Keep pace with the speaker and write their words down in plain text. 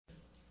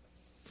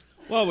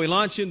Well, we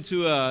launch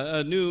into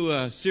a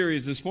new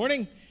series this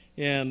morning,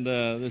 and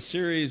the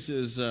series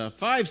is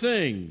 5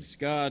 Things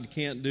God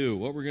Can't Do.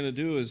 What we're going to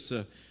do is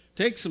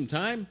take some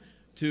time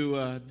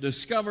to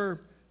discover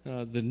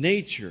the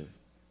nature,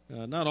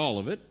 not all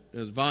of it,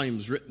 there's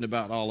volumes written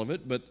about all of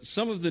it, but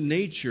some of the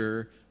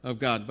nature of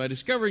God. By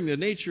discovering the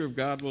nature of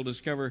God, we'll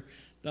discover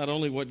not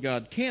only what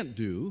God can't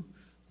do,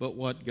 but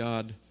what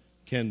God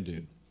can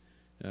do.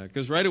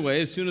 Because right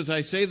away, as soon as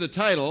I say the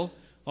title,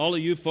 all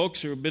of you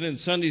folks who have been in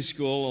Sunday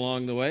school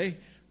along the way,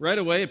 right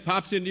away it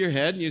pops into your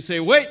head and you say,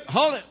 wait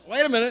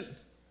a minute.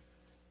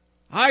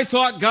 I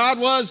thought God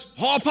was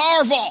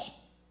all-powerful,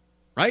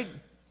 right?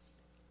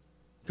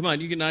 Come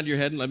on, you can nod your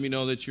head and let me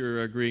know that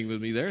you're agreeing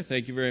with me there.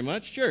 Thank you very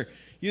much. Sure.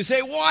 You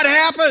say, what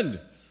happened?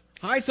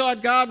 I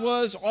thought God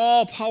was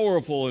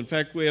all-powerful. In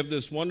fact, we have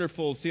this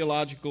wonderful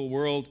theological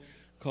world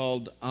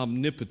called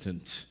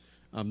omnipotent.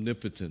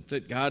 Omnipotent.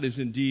 That God is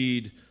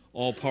indeed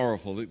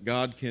all-powerful. That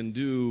God can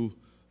do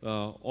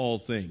all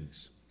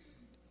things.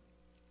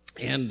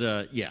 And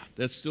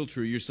that's still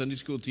true. Your Sunday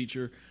school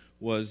teacher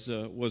was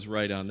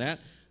right on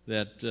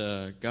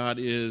that God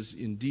is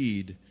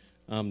indeed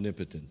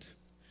omnipotent.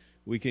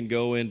 We can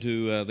go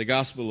into the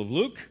Gospel of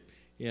Luke,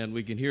 and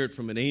we can hear it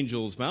from an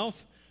angel's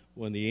mouth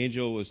when the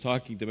angel was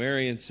talking to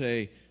Mary and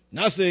say,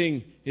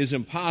 nothing is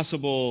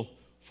impossible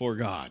for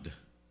God.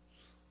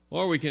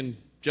 Or we can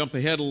jump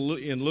ahead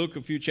in Luke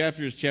a few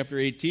chapters, chapter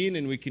 18,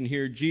 and we can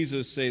hear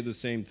Jesus say the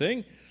same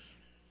thing.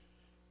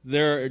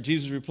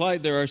 Jesus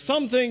replied, there are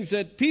some things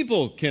that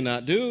people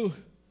cannot do,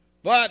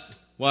 but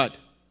what?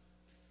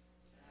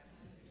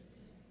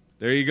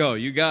 There you go.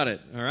 You got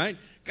it. All right?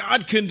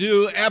 God can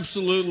do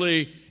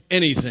absolutely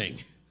anything.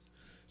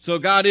 So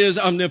God is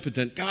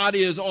omnipotent. God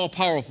is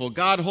all-powerful.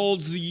 God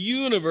holds the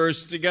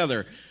universe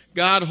together.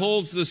 God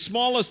holds the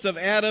smallest of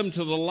atom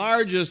to the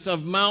largest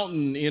of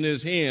mountain in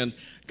his hand.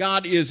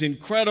 God is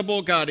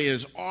incredible. God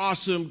is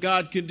awesome.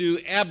 God can do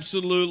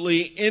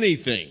absolutely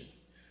anything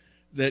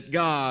that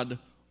God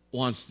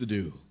wants to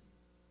do.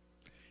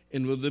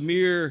 And with the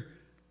mere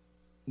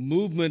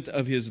movement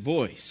of his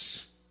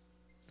voice,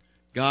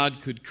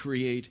 God could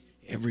create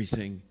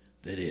everything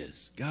that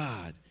is.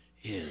 God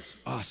is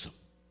awesome.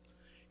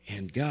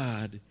 And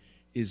God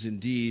is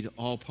indeed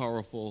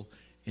all-powerful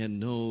and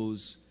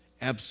knows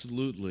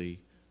absolutely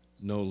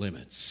no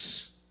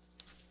limits.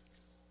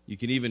 You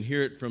can even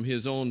hear it from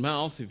his own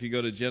mouth. If you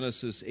go to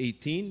Genesis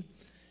 18,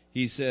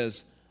 he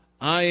says,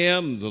 I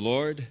am the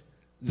Lord.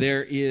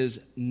 There is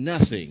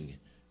nothing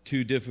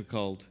too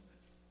difficult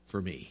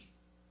for me.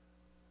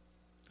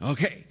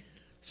 Okay,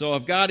 so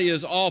if God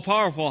is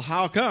all-powerful,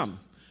 how come?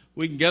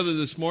 We can gather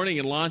this morning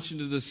and launch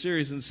into this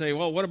series and say,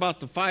 well, what about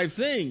the 5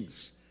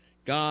 things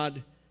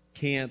God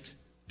can't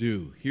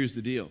do? Here's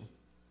the deal.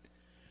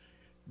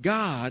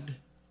 God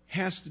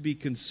has to be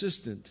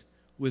consistent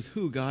with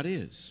who God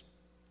is.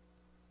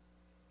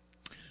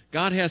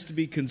 God has to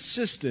be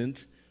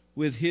consistent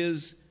with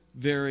his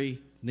very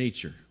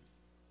nature.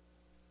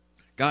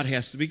 God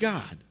has to be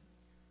God.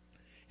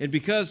 And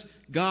because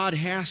God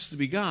has to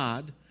be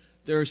God,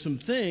 there are some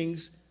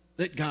things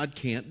that God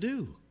can't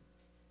do.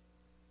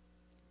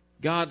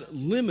 God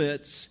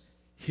limits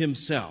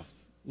himself.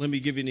 Let me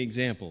give you an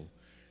example.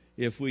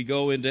 If we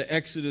go into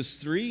Exodus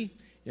 3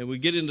 and we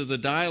get into the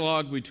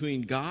dialogue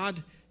between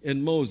God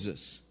and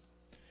Moses,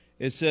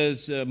 it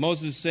says,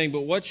 Moses is saying,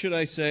 but what should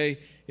I say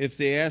if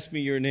they ask me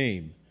your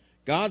name?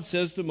 God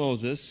says to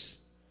Moses,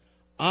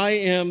 I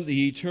am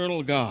the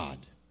eternal God.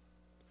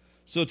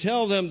 So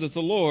tell them that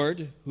the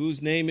Lord,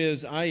 whose name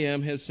is I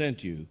am, has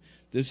sent you.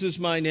 This is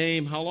my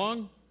name, how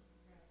long?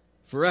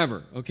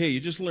 Forever. Okay, you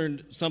just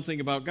learned something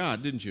about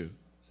God, didn't you?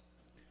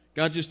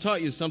 God just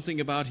taught you something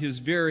about his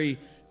very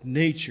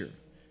nature.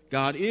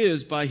 God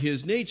is, by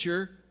his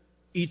nature,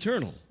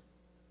 eternal.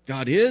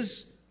 God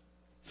is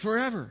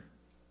forever.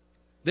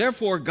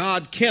 Therefore,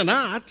 God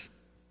cannot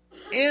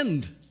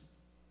end.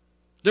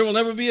 There will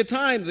never be a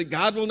time that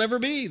God will never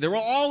be. There will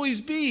always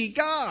be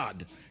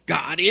God.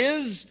 God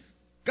is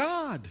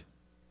God.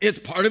 It's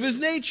part of his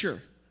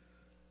nature.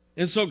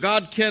 And so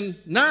God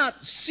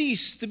cannot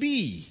cease to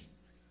be.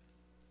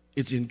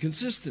 It's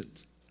inconsistent.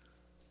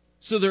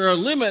 So there are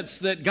limits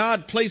that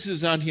God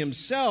places on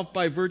himself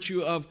by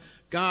virtue of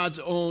God's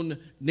own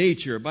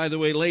nature. By the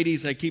way,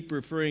 ladies, I keep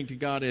referring to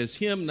God as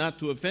him, not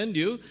to offend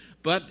you,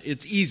 but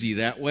it's easy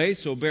that way,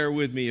 so bear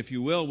with me if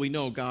you will. We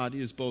know God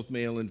is both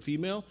male and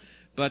female,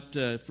 but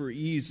for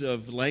ease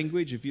of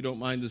language, if you don't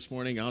mind this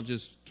morning, I'll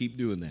just keep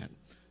doing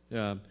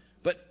that.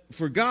 But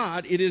for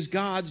God, it is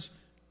God's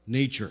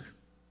nature.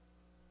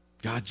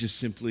 God just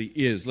simply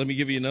is. Let me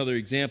give you another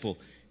example.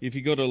 If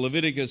you go to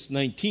Leviticus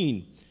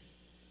 19,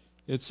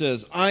 it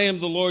says, I am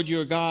the Lord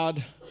your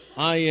God,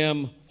 I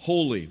am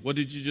holy. What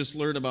did you just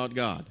learn about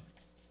God?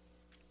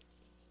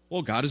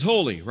 Well, God is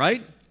holy,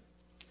 right?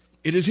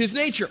 It is his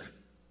nature.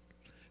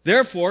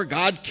 Therefore,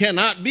 God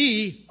cannot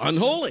be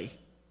unholy.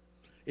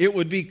 It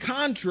would be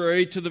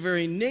contrary to the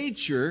very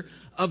nature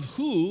of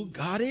who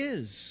God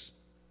is.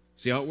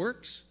 See how it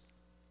works?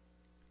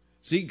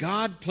 See,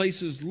 God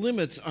places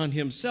limits on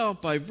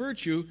himself by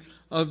virtue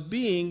of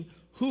being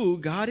who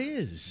God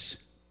is.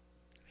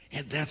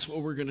 And that's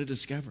what we're going to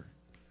discover.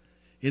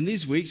 In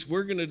these weeks,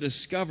 we're going to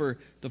discover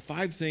the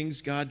 5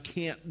 things God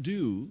can't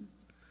do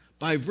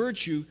by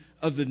virtue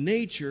of the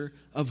nature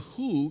of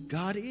who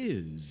God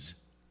is.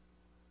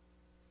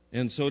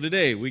 And so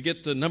today, we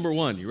get the number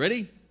 1. You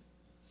ready?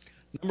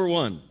 Number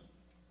 1,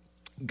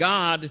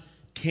 God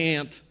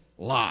can't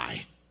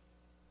lie.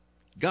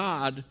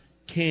 God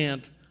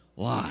can't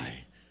lie.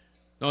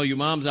 All you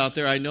moms out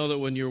there, I know that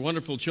when your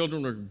wonderful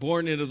children were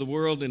born into the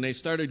world and they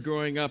started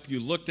growing up, you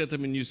looked at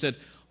them and you said,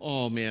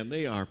 oh man,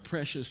 they are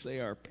precious,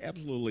 they are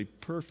absolutely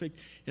perfect.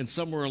 And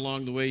somewhere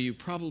along the way you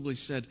probably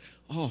said,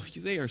 oh,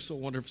 they are so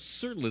wonderful,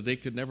 certainly they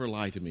could never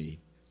lie to me.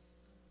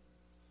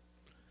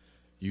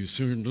 You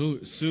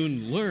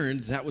soon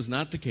learned that was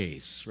not the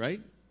case,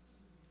 right?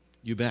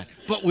 You bet.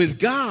 But with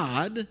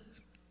God,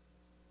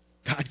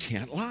 God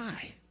can't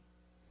lie.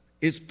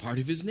 It's part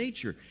of his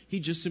nature. He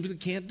just simply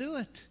can't do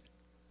it.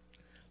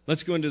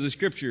 Let's go into the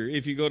scripture.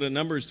 If you go to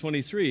Numbers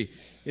 23,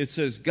 it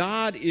says,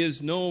 God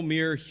is no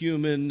mere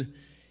human.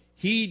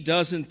 He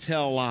doesn't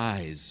tell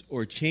lies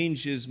or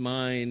change his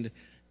mind.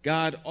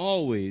 God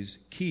always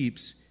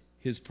keeps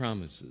his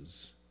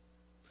promises.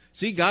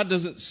 See, God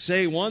doesn't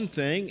say one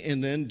thing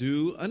and then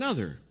do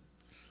another.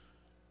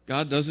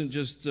 God doesn't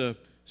just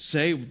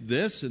say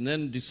this and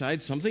then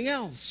decide something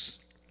else.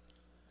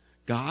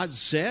 God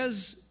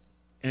says,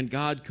 and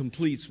God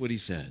completes what he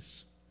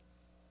says.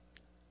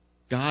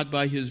 God,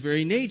 by his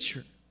very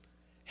nature,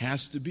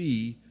 has to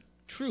be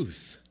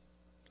truth.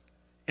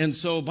 And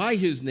so, by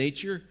his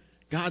nature,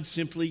 God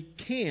simply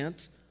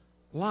can't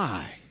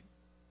lie.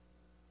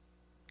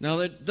 Now,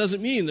 that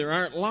doesn't mean there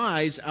aren't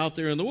lies out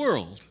there in the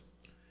world.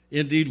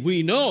 Indeed,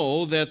 we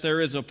know that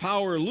there is a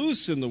power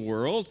loose in the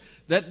world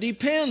that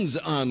depends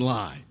on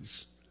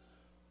lies.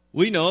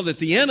 We know that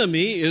the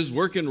enemy is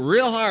working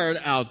real hard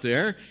out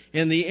there,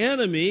 and the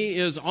enemy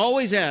is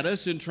always at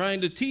us and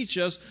trying to teach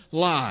us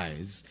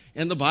lies.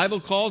 And the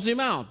Bible calls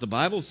him out. The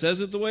Bible says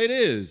it the way it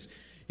is.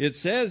 It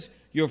says,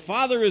 your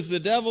father is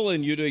the devil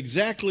and you do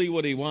exactly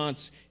what he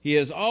wants. He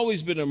has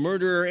always been a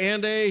murderer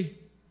and a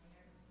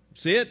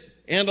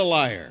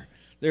liar.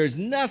 There is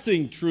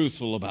nothing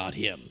truthful about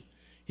him.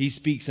 He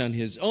speaks on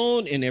his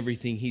own, and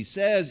everything he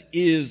says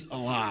is a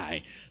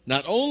lie.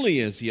 Not only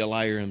is he a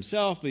liar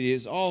himself, but he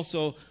is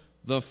also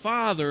the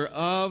father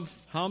of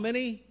how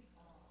many?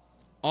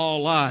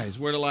 All lies.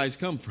 Where do lies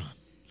come from?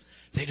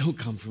 They don't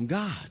come from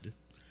God,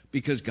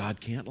 because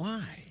God can't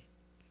lie.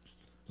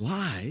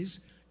 Lies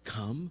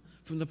come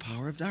from the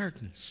power of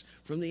darkness,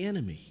 from the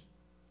enemy.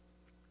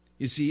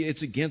 You see,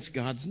 it's against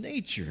God's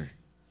nature.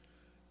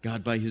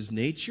 God, by his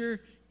nature,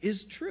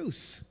 is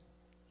truth.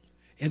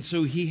 And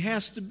so he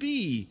has to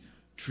be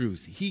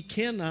truth. He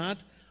cannot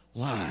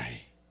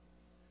lie.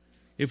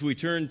 If we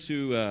turn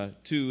to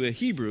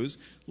Hebrews,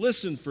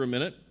 listen for a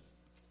minute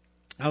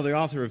how the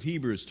author of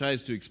Hebrews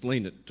tries to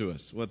explain it to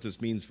us, what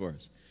this means for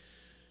us.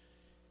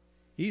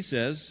 He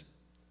says,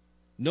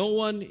 no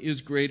one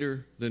is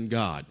greater than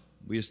God.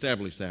 We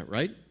established that,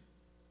 right?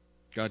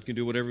 God can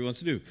do whatever he wants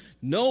to do.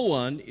 No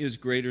one is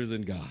greater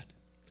than God.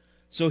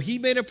 So he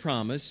made a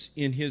promise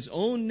in his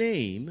own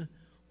name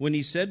when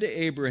he said to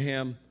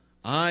Abraham,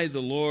 I,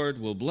 the Lord,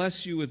 will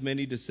bless you with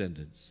many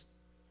descendants.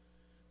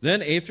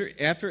 Then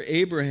after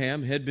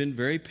Abraham had been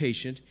very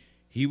patient,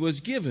 he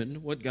was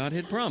given what God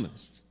had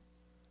promised.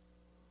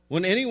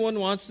 When anyone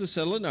wants to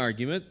settle an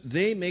argument,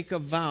 they make a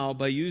vow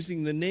by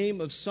using the name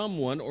of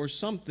someone or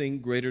something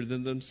greater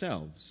than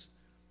themselves.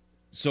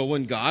 So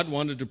when God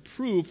wanted to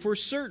prove for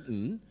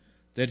certain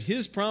that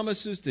his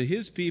promises to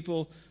his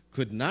people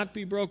could not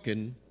be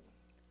broken,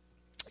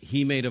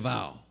 he made a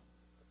vow.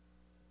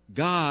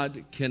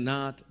 God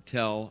cannot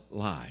tell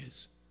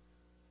lies.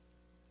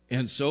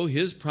 And so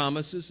his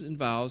promises and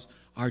vows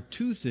are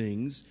two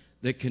things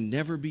that can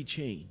never be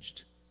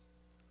changed.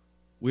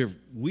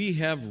 We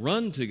have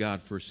run to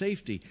God for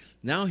safety.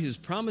 Now his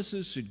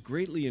promises should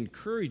greatly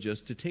encourage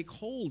us to take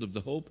hold of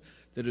the hope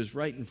that is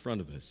right in front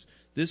of us.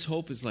 This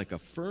hope is like a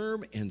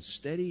firm and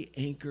steady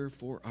anchor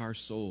for our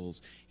souls.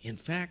 In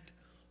fact,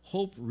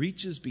 hope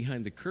reaches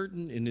behind the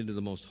curtain and into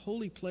the most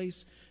holy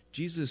place.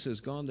 Jesus has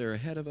gone there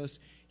ahead of us.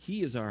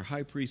 He is our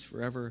high priest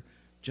forever,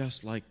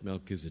 just like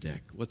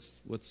Melchizedek.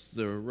 What's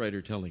the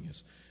writer telling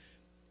us?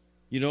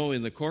 You know,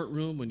 in the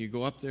courtroom, when you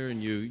go up there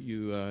and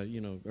you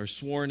are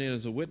sworn in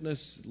as a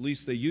witness, at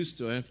least they used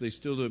to. If they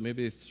still do it,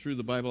 maybe they threw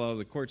the Bible out of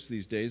the courts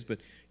these days, but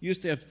you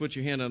used to have to put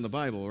your hand on the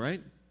Bible,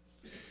 right?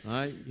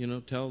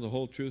 Tell the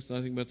whole truth,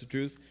 nothing but the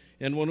truth.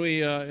 And when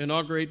we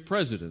inaugurate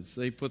presidents,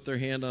 they put their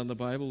hand on the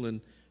Bible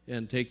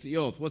and take the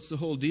oath. What's the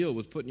whole deal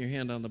with putting your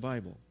hand on the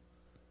Bible?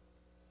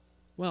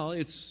 Well,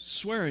 it's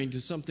swearing to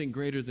something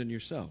greater than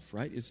yourself,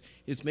 right?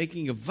 It's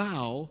making a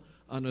vow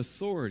on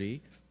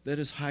authority that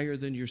is higher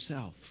than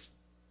yourself.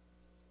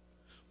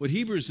 What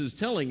Hebrews is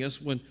telling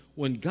us,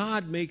 when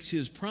God makes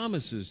his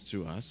promises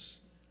to us,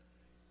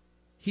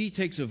 he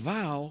takes a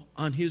vow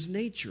on his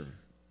nature.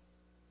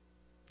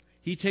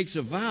 He takes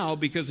a vow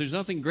because there's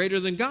nothing greater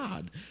than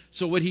God.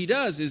 So what he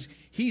does is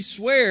he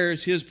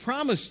swears his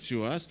promise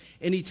to us,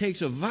 and he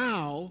takes a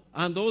vow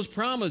on those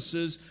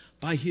promises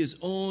by his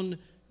own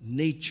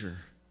nature.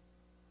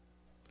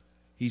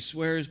 He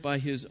swears by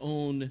his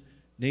own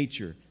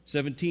nature.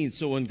 17,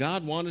 so when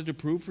God wanted to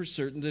prove for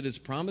certain that his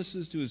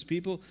promises to his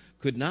people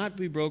could not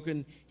be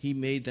broken, he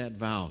made that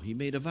vow. He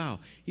made a vow.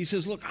 He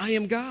says, look, I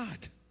am God.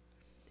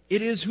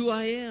 It is who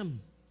I am.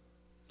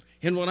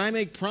 And when I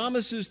make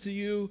promises to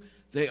you,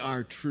 they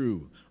are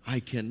true.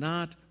 I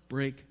cannot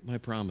break my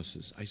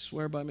promises. I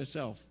swear by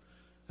myself.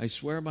 I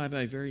swear by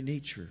my very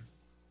nature,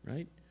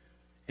 right?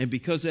 And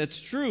because that's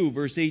true,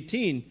 verse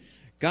 18,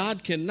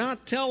 God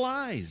cannot tell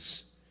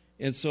lies.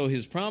 And so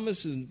his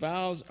promises and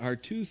vows are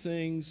two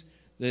things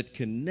that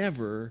can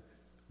never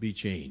be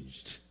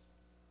changed.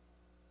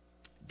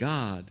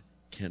 God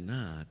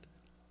cannot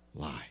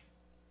lie.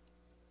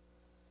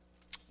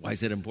 Why is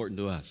that important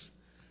to us?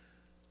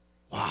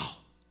 Wow.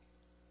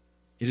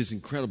 It is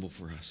incredible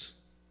for us.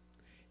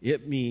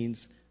 It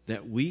means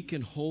that we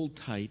can hold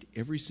tight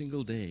every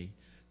single day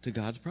to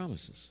God's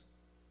promises.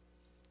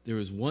 There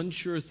is one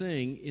sure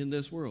thing in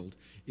this world.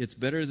 It's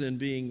better than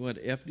being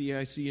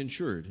FDIC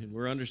insured, and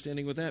we're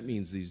understanding what that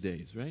means these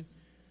days, right?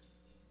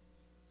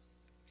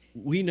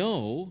 We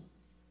know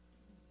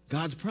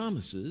God's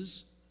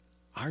promises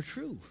are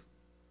true.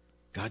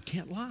 God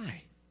can't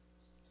lie.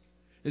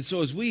 And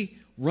so as we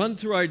run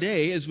through our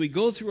day, as we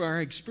go through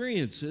our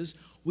experiences,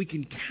 we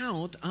can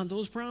count on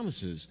those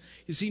promises.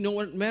 You see,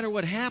 no matter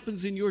what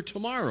happens in your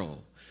tomorrow,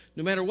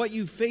 no matter what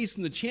you face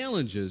in the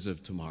challenges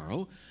of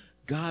tomorrow,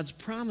 God's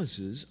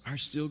promises are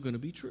still going to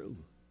be true.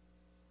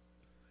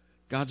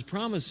 God's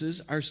promises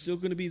are still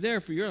going to be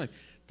there for your life.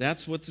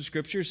 That's what the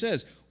Scripture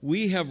says.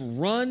 We have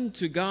run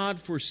to God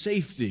for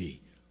safety.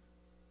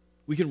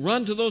 We can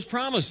run to those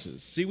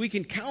promises. See, we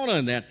can count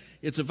on that.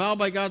 It's a vow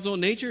by God's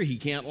own nature. He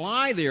can't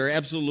lie. They are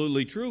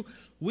absolutely true.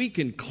 We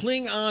can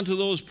cling on to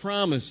those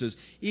promises,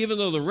 even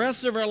though the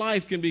rest of our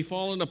life can be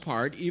falling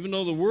apart, even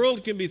though the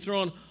world can be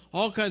throwing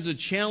all kinds of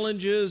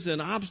challenges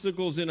and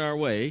obstacles in our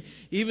way,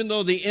 even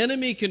though the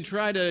enemy can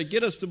try to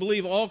get us to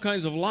believe all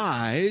kinds of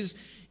lies,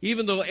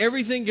 even though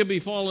everything can be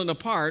falling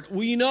apart,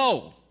 we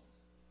know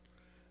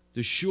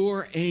the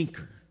sure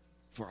anchor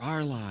for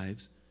our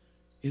lives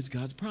is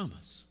God's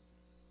promise.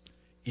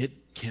 It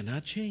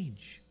cannot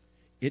change.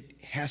 It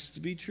has to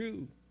be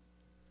true.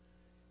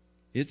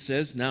 It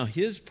says, now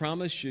his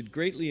promise should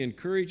greatly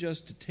encourage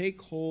us to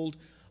take hold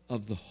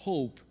of the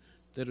hope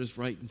that is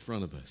right in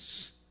front of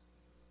us.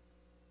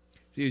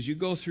 See, as you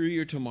go through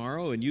your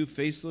tomorrow and you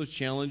face those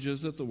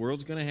challenges that the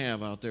world's going to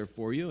have out there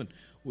for you, and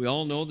we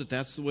all know that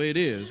that's the way it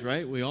is,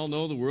 right? We all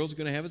know the world's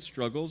going to have its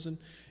struggles and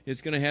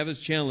it's going to have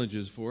its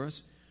challenges for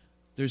us.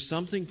 There's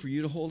something for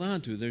you to hold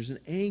on to. There's an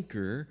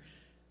anchor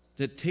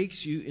that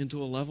takes you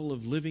into a level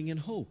of living in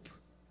hope.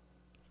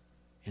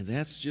 And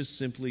that's just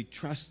simply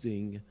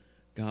trusting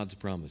God's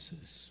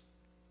promises.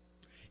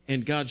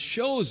 And God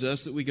shows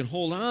us that we can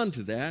hold on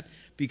to that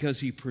because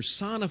he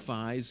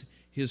personifies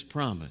his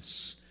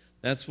promise.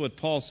 That's what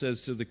Paul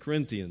says to the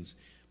Corinthians.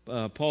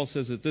 Paul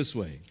says it this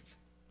way.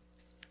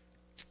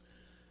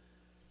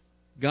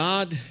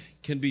 God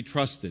can be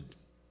trusted,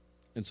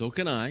 and so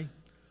can I,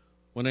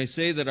 when I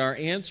say that our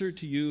answer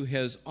to you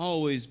has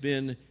always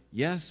been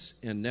yes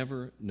and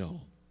never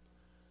no.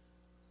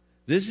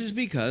 This is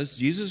because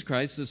Jesus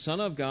Christ, the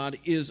Son of God,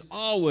 is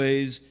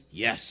always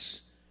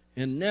yes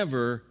and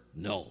never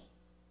no.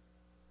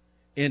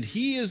 And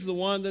he is the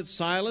one that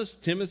Silas,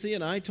 Timothy,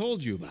 and I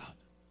told you about.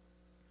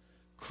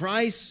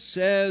 Christ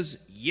says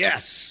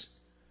yes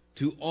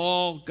to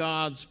all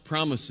God's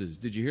promises.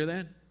 Did you hear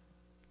that?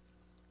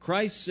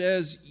 Christ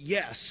says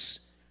yes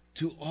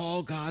to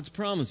all God's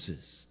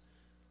promises.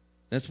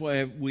 That's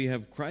why we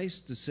have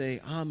Christ to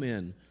say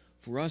amen,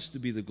 for us to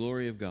be the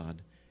glory of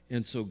God.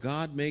 And so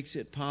God makes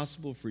it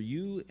possible for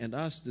you and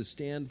us to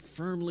stand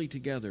firmly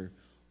together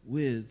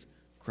with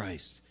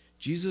Christ.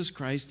 Jesus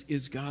Christ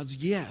is God's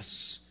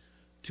yes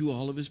to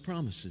all of his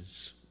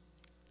promises.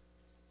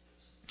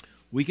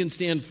 We can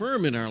stand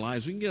firm in our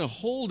lives. We can get a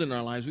hold in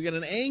our lives. We get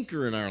an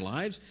anchor in our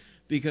lives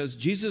because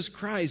Jesus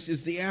Christ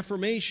is the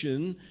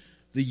affirmation,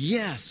 the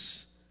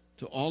yes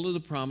to all of the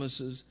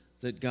promises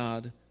that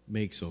God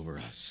makes over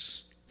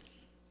us.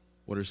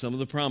 What are some of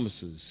the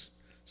promises?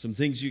 Some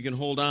things you can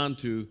hold on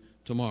to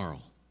tomorrow.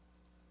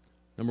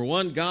 Number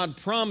one, God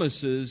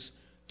promises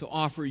to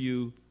offer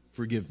you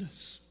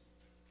forgiveness.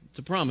 It's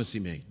a promise he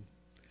made.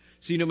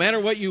 See, no matter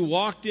what you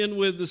walked in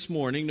with this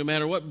morning, no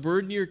matter what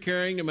burden you're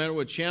carrying, no matter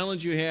what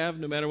challenge you have,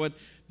 no matter what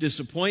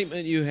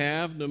disappointment you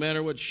have, no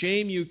matter what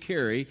shame you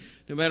carry,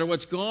 no matter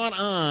what's gone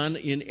on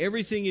in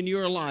everything in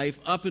your life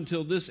up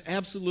until this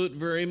absolute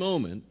very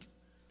moment,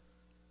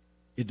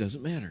 it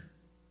doesn't matter.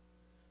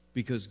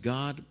 Because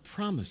God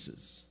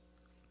promises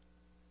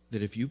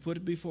that if you put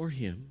it before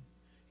him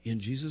in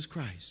Jesus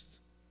Christ,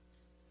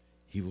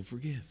 he will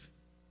forgive.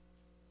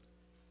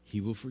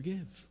 He will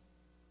forgive.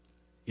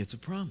 It's a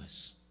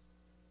promise.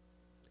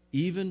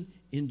 Even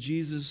in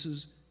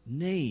Jesus'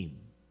 name,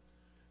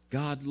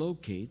 God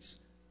locates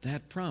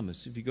that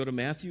promise. If you go to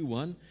Matthew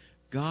 1,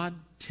 God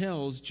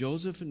tells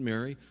Joseph and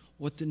Mary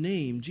what to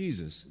name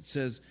Jesus. It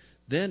says,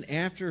 then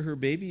after her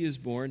baby is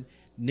born,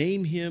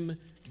 name him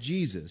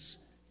Jesus,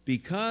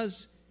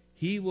 because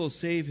he will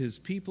save his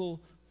people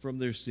from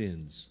their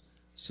sins.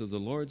 So the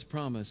Lord's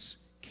promise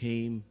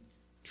came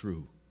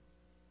true.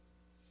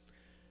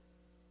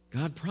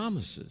 God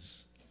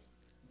promises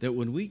that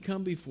when we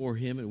come before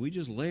him and we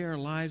just lay our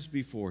lives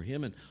before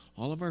him and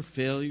all of our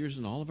failures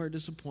and all of our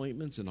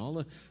disappointments and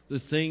all the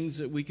things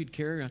that we could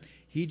carry on,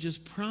 he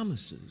just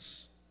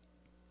promises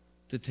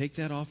to take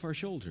that off our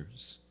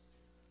shoulders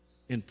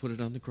and put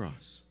it on the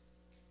cross.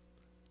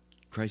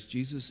 Christ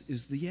Jesus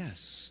is the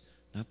yes,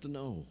 not the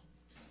no.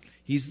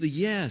 He's the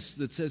yes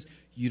that says,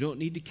 you don't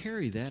need to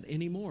carry that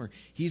anymore.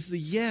 He's the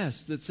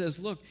yes that says,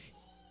 look,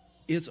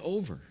 it's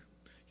over.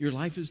 Your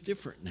life is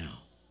different now.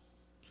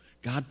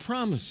 God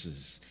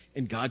promises,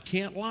 and God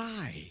can't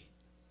lie.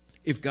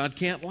 If God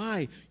can't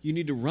lie, you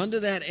need to run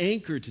to that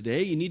anchor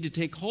today. You need to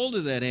take hold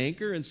of that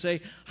anchor and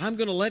say, I'm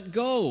going to let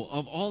go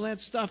of all that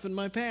stuff in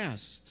my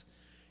past,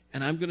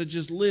 and I'm going to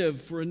just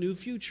live for a new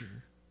future.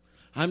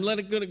 I'm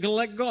going to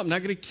let go. I'm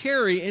not going to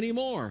carry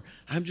anymore.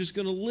 I'm just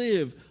going to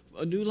live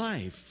a new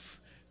life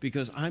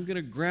because I'm going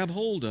to grab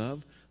hold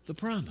of the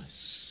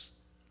promise.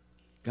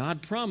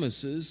 God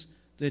promises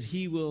that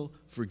he will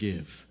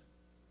forgive.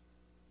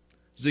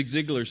 Zig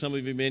Ziglar, some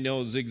of you may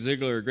know Zig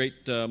Ziglar, a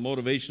great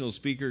motivational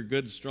speaker,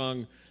 good,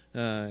 strong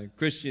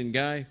Christian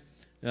guy,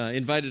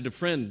 invited a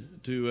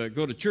friend to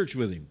go to church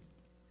with him.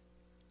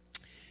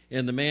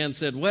 And the man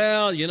said,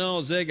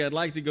 well, Zig, I'd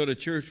like to go to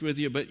church with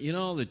you, but,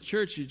 the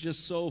church is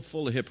just so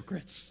full of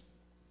hypocrites.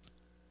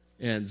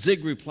 And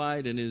Zig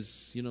replied in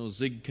his,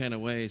 Zig kind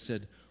of way,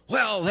 said,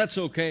 well, that's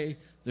okay.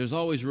 There's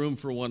always room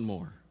for one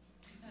more.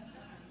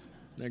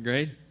 Isn't that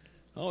great?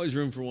 Always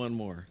room for one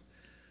more.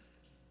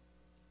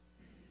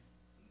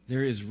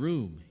 There is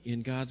room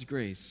in God's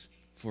grace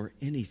for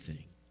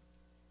anything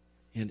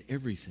and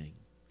everything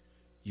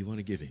you want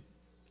to give him.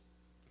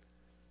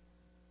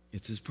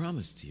 It's his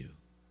promise to you.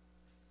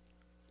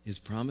 His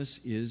promise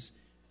is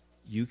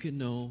you can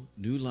know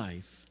new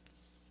life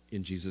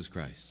in Jesus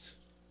Christ.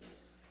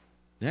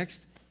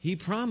 Next, he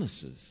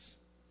promises.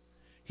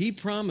 He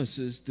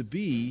promises to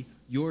be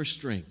your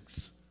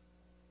strength.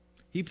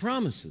 He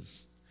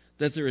promises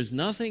that there is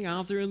nothing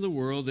out there in the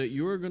world that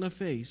you're going to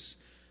face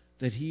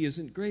that he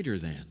isn't greater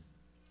than.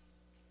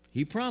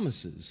 He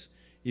promises.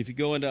 If you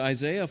go into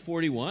Isaiah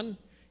 41,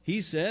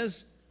 he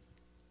says,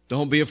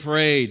 don't be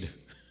afraid.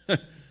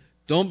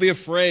 Don't be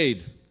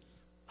afraid.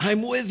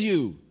 I'm with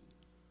you.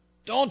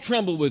 Don't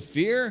tremble with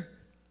fear.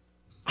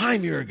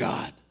 I'm your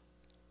God.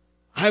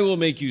 I will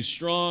make you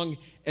strong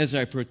as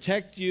I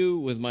protect you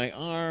with my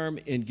arm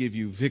and give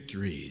you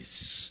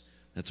victories.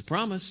 That's a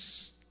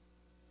promise.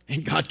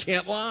 And God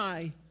can't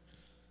lie.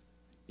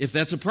 If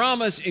that's a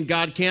promise and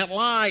God can't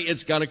lie,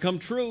 it's got to come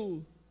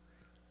true.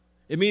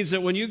 It means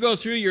that when you go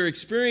through your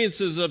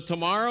experiences of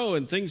tomorrow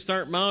and things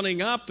start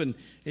mounting up and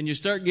you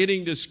start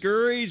getting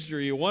discouraged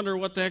or you wonder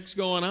what the heck's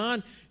going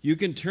on, you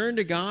can turn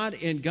to God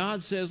and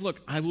God says,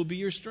 look, I will be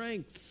your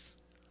strength.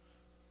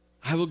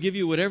 I will give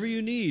you whatever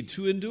you need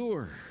to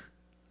endure.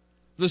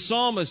 The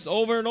psalmist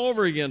over and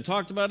over again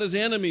talked about his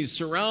enemies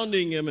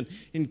surrounding him and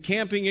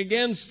encamping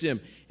against him.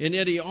 And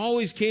yet he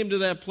always came to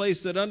that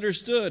place that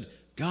understood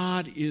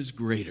God is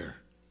greater.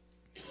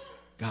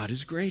 God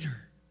is greater.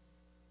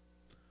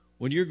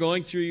 When you're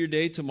going through your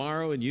day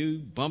tomorrow and you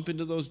bump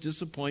into those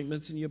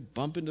disappointments and you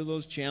bump into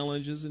those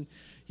challenges and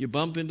you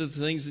bump into the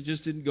things that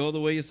just didn't go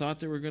the way you thought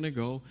they were going to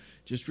go,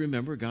 just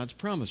remember God's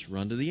promise.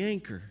 Run to the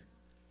anchor.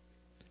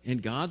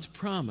 And God's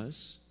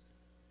promise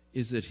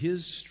is that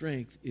his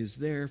strength is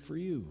there for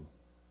you.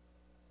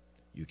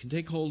 You can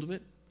take hold of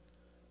it.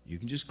 You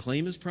can just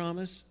claim his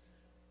promise,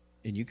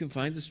 and you can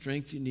find the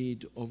strength you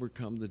need to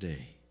overcome the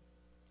day.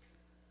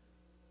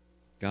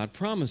 God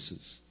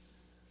promises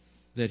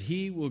that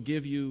he will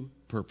give you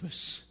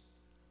purpose.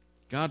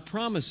 God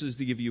promises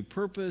to give you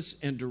purpose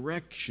and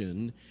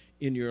direction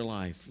in your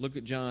life. Look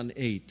at John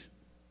 8.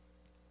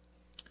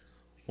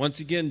 Once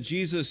again,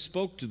 Jesus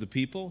spoke to the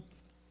people.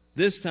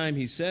 This time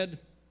he said,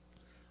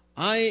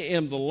 I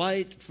am the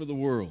light for the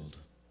world.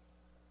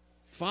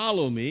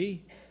 Follow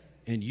me,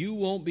 and you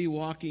won't be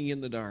walking in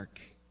the dark.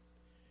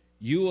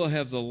 You will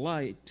have the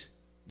light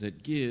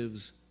that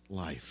gives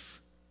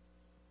life.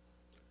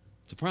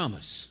 It's a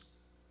promise.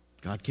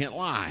 God can't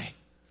lie.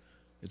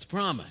 It's a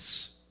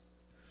promise.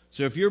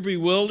 So if you're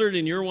bewildered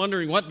and you're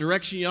wondering what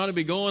direction you ought to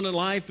be going in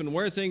life and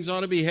where things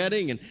ought to be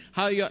heading and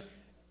how you ought,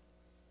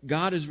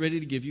 God is ready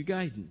to give you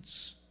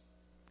guidance.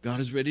 God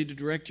is ready to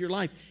direct your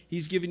life.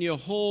 He's given you a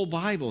whole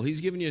Bible. He's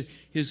given you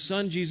his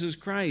Son, Jesus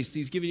Christ.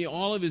 He's given you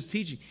all of his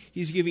teaching.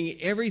 He's giving you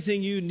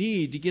everything you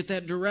need to get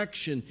that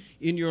direction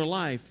in your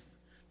life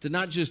to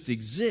not just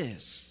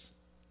exist,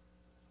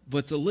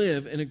 but to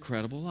live an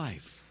incredible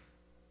life.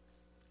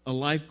 A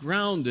life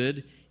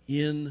grounded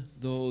in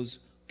those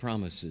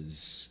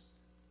promises.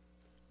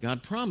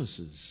 God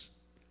promises.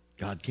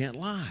 God can't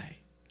lie.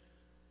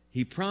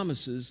 He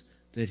promises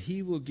that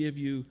he will give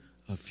you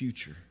a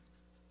future.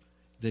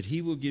 that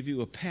He will give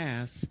you a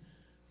path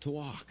to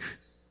walk.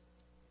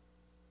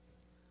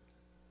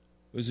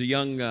 There was a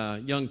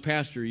young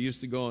pastor who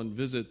used to go and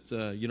visit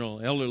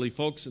elderly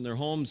folks in their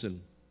homes, and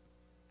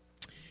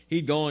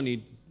he'd go and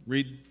he'd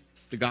read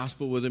the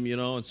gospel with them,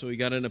 and so he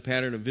got in a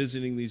pattern of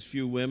visiting these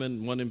few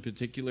women, one in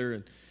particular,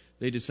 and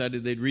they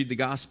decided they'd read the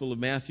Gospel of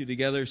Matthew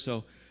together.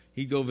 So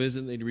he'd go visit,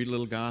 and they'd read a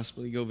little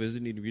gospel. He'd go visit,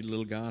 and he'd read a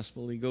little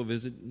gospel. He'd go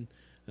visit and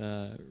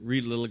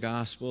read a little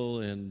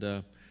gospel. And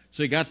so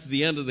he got to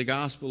the end of the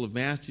Gospel of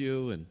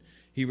Matthew, and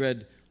he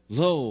read,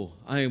 "Lo,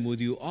 I am with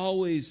you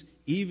always,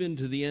 even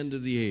to the end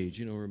of the age."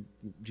 Where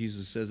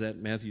Jesus says that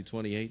in Matthew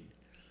 28.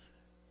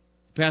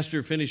 The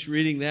pastor finished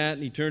reading that,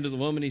 and he turned to the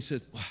woman, and he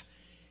said, "Wow,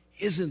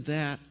 isn't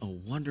that a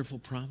wonderful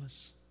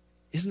promise?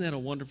 Isn't that a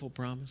wonderful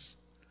promise?"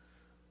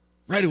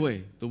 Right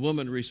away, the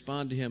woman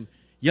responded to him,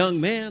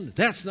 "Young man,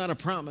 that's not a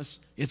promise,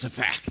 it's a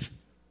fact."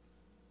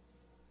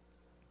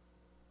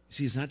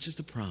 See, it's not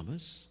just a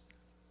promise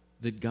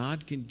that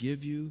God can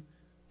give you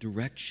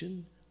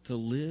direction to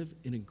live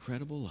an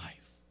incredible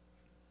life.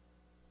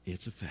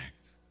 It's a fact.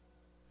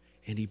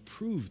 And He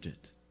proved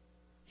it.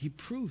 He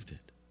proved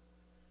it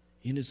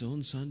in His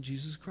own Son,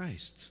 Jesus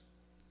Christ.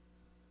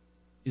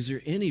 Is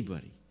there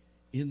anybody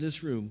in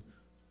this room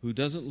who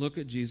doesn't look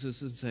at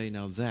Jesus and say,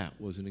 now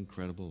that was an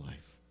incredible life?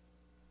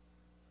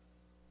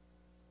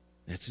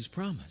 That's His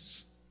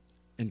promise.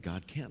 And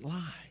God can't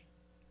lie.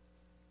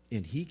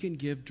 And He can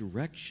give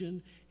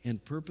direction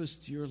and purpose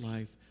to your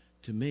life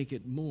to make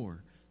it more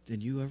than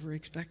you ever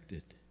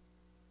expected.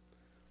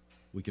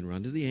 We can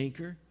run to the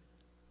anchor.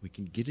 We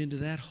can get into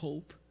that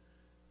hope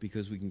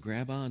because we can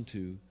grab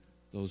onto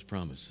those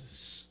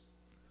promises.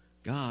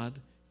 God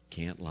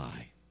can't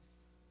lie.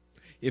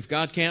 If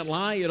God can't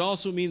lie, it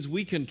also means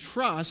we can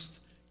trust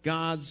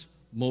God's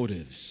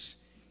motives.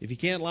 If He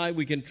can't lie,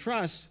 we can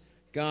trust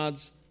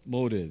God's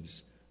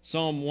motives.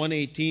 Psalm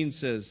 118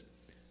 says,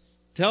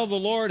 "Tell the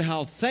Lord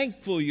how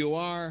thankful you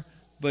are,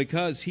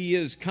 because He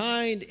is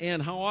kind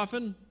and" how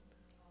often?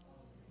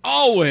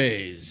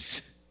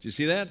 Always. Do you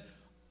see that?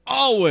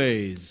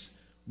 Always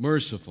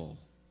merciful.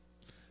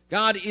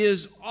 God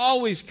is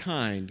always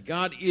kind.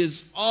 God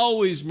is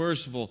always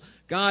merciful.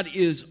 God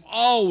is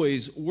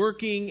always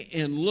working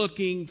and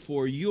looking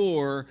for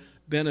your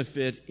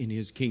benefit in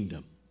His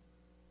kingdom.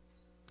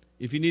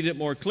 If you need it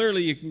more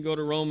clearly, you can go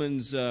to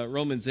Romans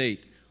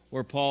 8,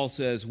 where Paul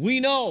says, we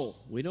don't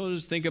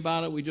just think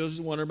about it, we don't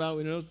just wonder about it,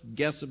 we don't just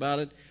guess about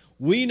it.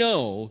 We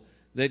know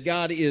that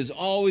God is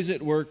always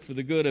at work for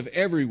the good of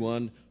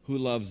everyone who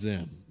loves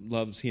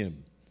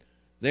Him.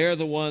 They're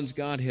the ones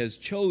God has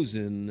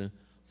chosen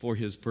for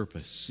His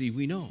purpose. See,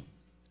 we know.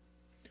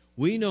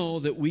 We know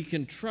that we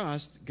can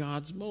trust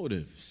God's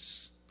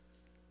motives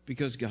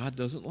because God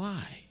doesn't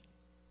lie.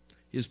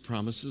 His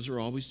promises are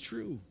always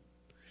true.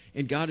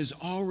 And God is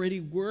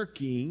already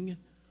working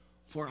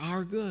for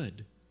our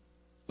good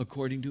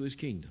according to His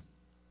kingdom.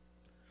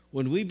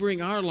 When we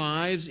bring our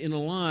lives in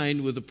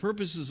line with the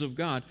purposes of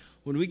God,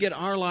 when we get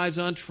our lives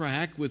on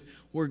track with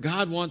where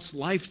God wants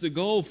life to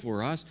go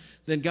for us,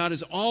 then God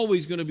is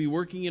always going to be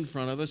working in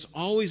front of us,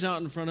 always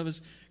out in front of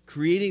us,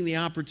 creating the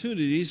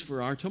opportunities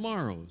for our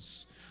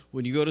tomorrows.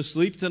 When you go to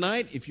sleep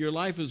tonight, if your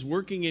life is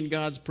working in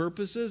God's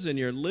purposes and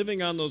you're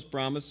living on those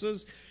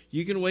promises,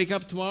 you can wake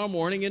up tomorrow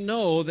morning and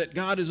know that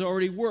God has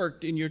already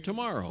worked in your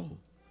tomorrow.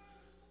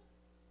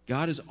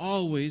 God is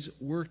always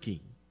working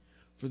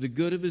for the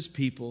good of His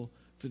people,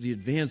 for the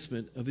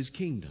advancement of His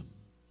kingdom.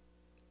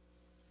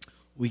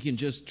 We can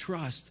just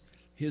trust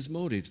His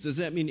motives. Does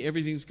that mean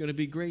everything's going to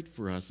be great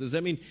for us? Does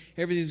that mean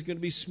everything's going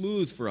to be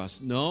smooth for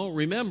us? No.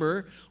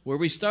 Remember where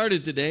we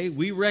started today.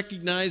 We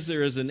recognize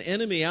there is an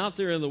enemy out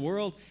there in the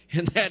world,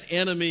 and that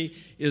enemy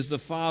is the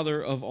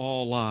father of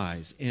all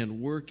lies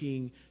and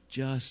working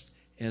just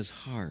as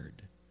hard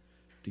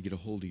to get a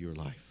hold of your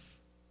life.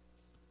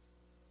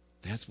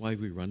 That's why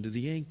we run to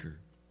the anchor.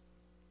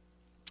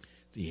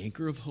 The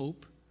anchor of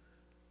hope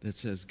that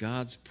says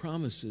God's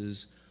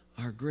promises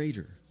are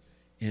greater,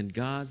 and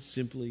God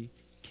simply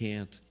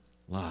can't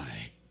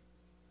lie.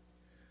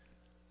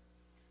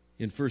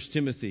 In 1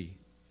 Timothy,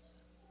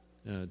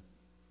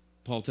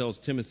 Paul tells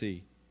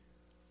Timothy,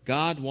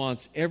 God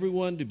wants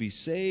everyone to be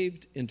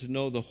saved and to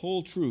know the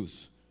whole truth,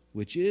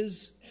 which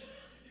is,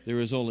 there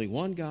is only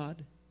one God,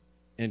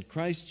 and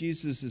Christ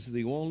Jesus is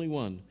the only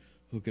one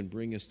who can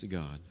bring us to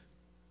God.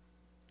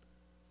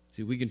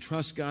 See, we can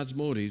trust God's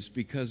motives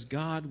because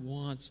God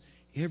wants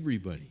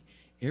everybody.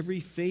 Every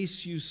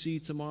face you see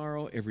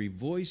tomorrow, every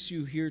voice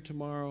you hear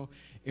tomorrow,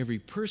 every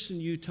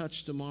person you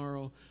touch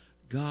tomorrow,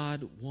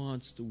 God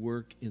wants to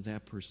work in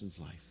that person's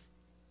life.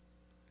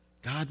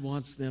 God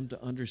wants them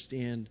to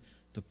understand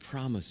the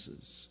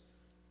promises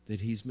that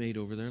He's made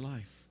over their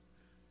life,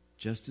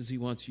 just as He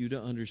wants you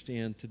to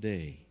understand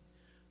today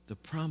the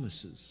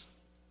promises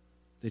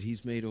that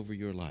He's made over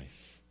your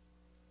life.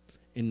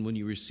 And when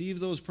you receive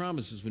those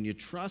promises, when you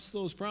trust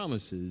those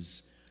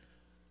promises,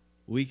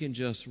 we can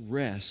just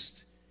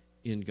rest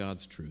in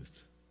God's truth.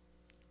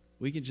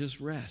 We can just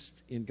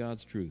rest in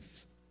God's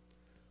truth.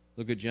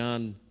 Look at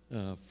John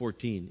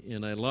 14,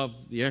 and I love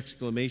the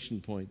exclamation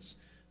points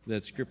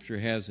that Scripture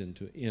has in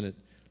it.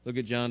 Look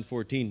at John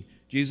 14.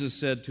 Jesus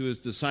said to his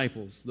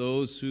disciples,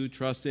 those who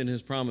trust in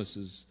his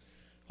promises,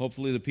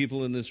 hopefully the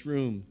people in this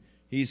room,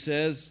 he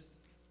says,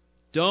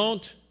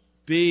 don't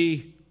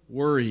be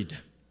worried.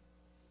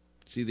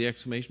 See the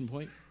exclamation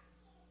point?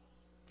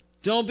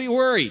 Don't be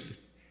worried.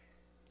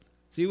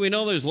 See, we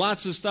know there's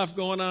lots of stuff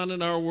going on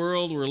in our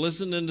world. We're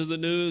listening to the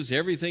news.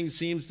 Everything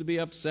seems to be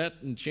upset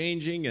and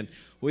changing, and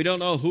we don't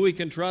know who we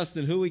can trust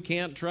and who we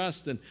can't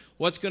trust and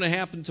what's going to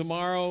happen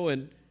tomorrow.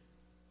 And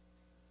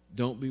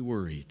don't be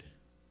worried.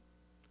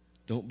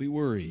 Don't be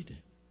worried.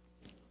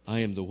 I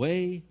am the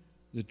way,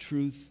 the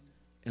truth,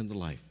 and the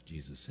life,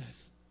 Jesus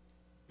says.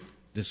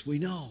 This we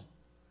know.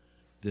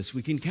 This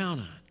we can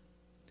count on.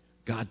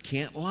 God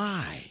can't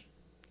lie.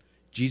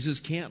 Jesus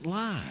can't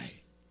lie.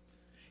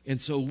 And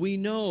so we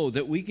know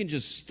that we can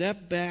just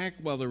step back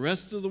while the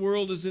rest of the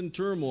world is in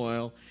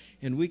turmoil,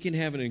 and we can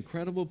have an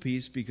incredible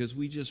peace because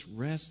we just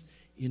rest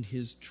in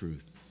his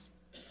truth.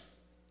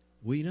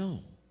 We know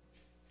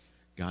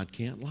God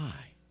can't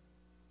lie.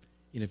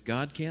 And if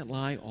God can't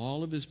lie,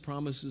 all of his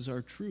promises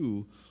are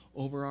true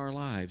over our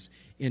lives.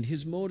 And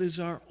his motives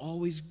are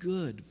always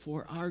good,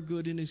 for our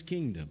good in his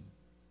kingdom.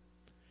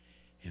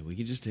 And we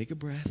can just take a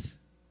breath,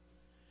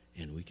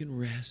 and we can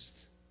rest,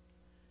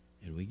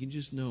 and we can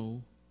just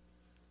know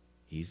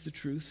he's the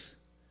truth,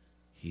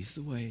 he's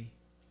the way,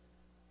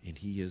 and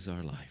he is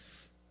our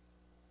life.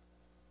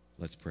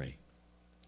 Let's pray.